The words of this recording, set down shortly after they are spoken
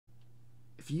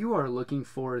if you are looking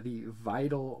for the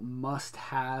vital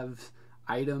must-have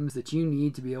items that you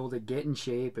need to be able to get in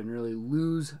shape and really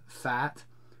lose fat,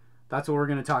 that's what we're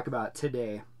going to talk about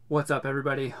today. What's up,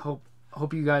 everybody? Hope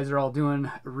you guys are all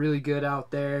doing really good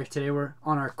out there. Today we're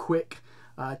on our quick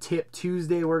tip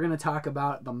Tuesday. We're going to talk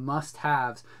about the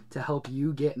must-haves to help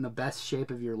you get in the best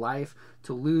shape of your life,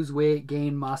 to lose weight,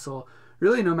 gain muscle,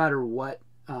 really no matter what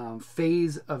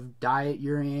phase of diet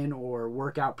you're in or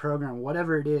workout program,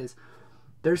 whatever it is.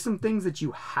 There's some things that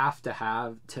you have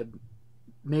to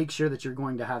make sure that you're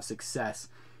going to have success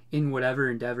in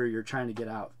whatever endeavor you're trying to get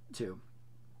out to.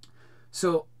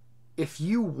 So if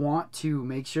you want to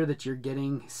make sure that you're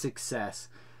getting success,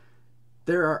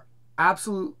 there are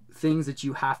absolute things that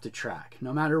you have to track.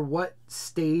 No matter what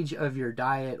stage of your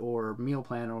diet or meal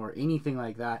plan or anything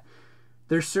like that,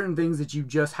 there's certain things that you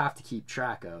just have to keep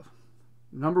track of.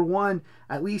 Number one,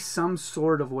 at least some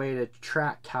sort of way to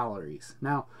track calories.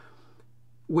 Now,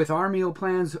 with our meal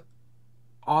plans,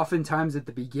 oftentimes at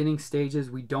the beginning stages,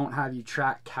 we don't have you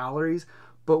track calories,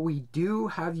 but we do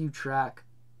have you track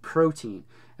protein.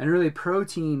 And really,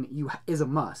 protein is a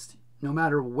must. No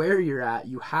matter where you're at,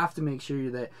 you have to make sure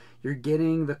that you're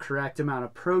getting the correct amount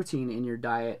of protein in your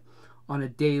diet on a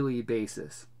daily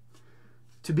basis.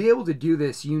 To be able to do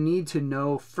this, you need to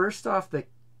know, first off, the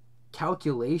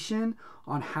calculation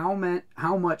on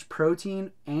how much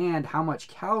protein and how much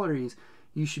calories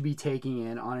you should be taking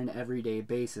in on an everyday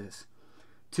basis.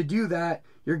 To do that,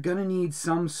 you're going to need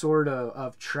some sort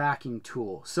of tracking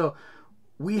tool. So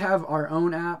we have our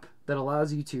own app that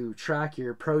allows you to track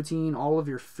your protein, all of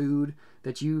your food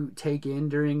that you take in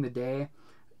during the day.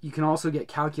 You can also get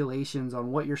calculations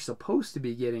on what you're supposed to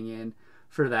be getting in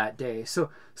for that day. So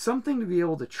something to be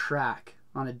able to track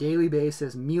on a daily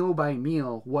basis, meal by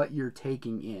meal, what you're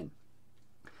taking in.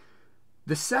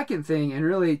 The second thing, and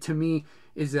really to me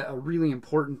is a really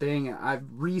important thing, I've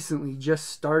recently just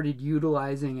started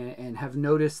utilizing it and have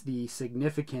noticed the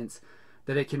significance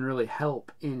that it can really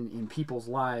help in people's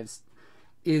lives,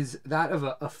 is that of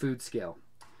a food scale.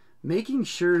 Making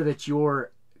sure that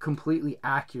you're completely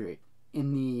accurate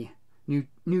in the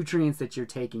nutrients that you're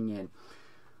taking in.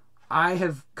 I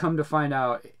have come to find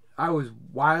out I was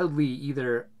wildly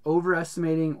either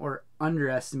overestimating or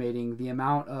underestimating the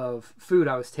amount of food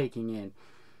I was taking in.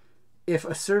 If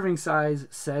a serving size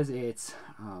says it's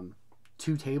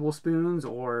 2 tablespoons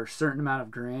or a certain amount of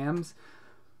grams,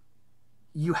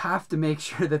 you have to make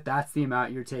sure that that's the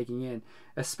amount you're taking in,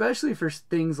 especially for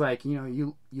things like,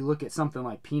 you look at something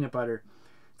like peanut butter.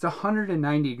 It's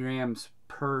 190 grams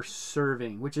per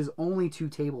serving, which is only 2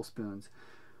 tablespoons.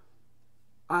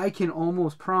 I can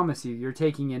almost promise you're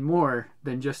taking in more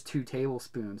than just 2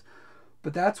 tablespoons.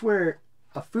 But that's where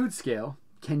a food scale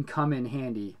can come in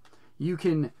handy. You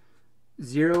can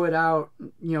zero it out.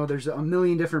 There's a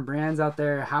million different brands out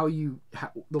there.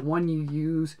 The one you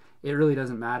use, it really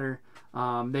doesn't matter.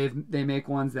 They make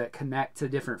ones that connect to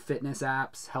different fitness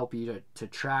apps, help you to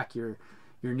track your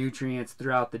nutrients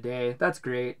throughout the day. That's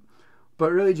great.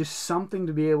 But really just something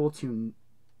to be able to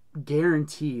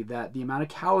guarantee that the amount of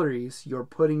calories you're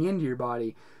putting into your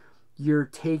body, you're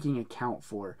taking account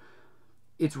for.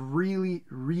 It's really,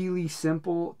 really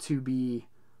simple to be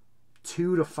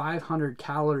 200 to 500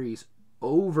 calories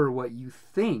over what you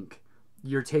think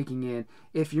you're taking in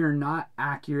if you're not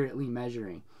accurately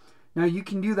measuring. Now, you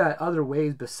can do that other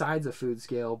ways besides a food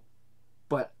scale,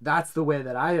 but that's the way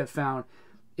that I have found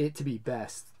it to be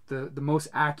best. The most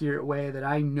accurate way that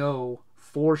I know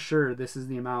for sure this is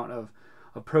the amount of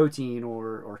protein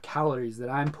or calories that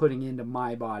I'm putting into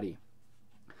my body.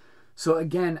 So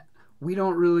again, we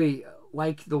don't really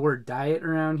like the word diet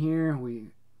around here.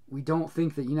 We don't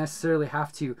think that you necessarily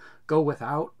have to go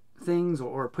without things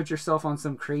or put yourself on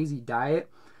some crazy diet.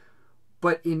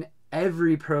 But in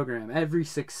every program, every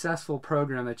successful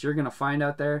program that you're going to find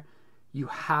out there, you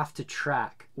have to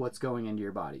track what's going into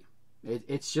your body.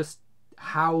 It's just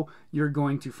how you're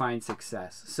going to find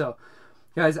success. So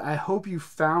guys, I hope you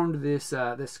found this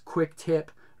quick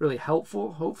tip really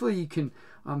helpful. Hopefully you can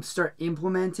start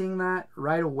implementing that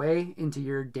right away into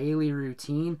your daily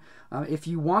routine. If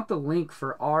you want the link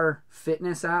for our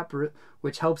fitness app,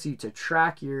 which helps you to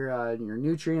track your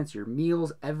nutrients, your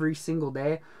meals every single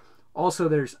day. Also,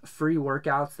 there's free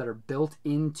workouts that are built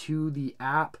into the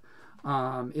app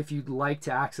if you'd like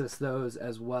to access those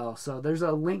as well. So there's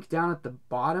a link down at the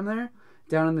bottom there,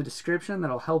 down in the description,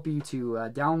 that'll help you to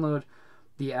download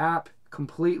the app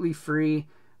completely free,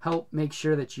 help make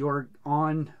sure that you're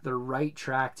on the right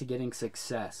track to getting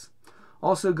success.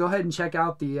 Also, go ahead and check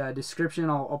out the description.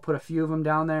 I'll put a few of them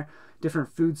down there,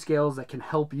 different food scales that can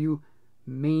help you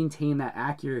maintain that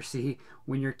accuracy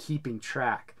when you're keeping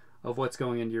track of what's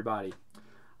going into your body.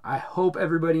 I hope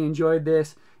everybody enjoyed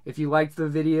this. If you liked the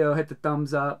video, hit the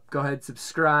thumbs up. Go ahead,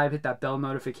 subscribe, hit that bell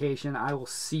notification. I will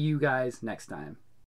see you guys next time.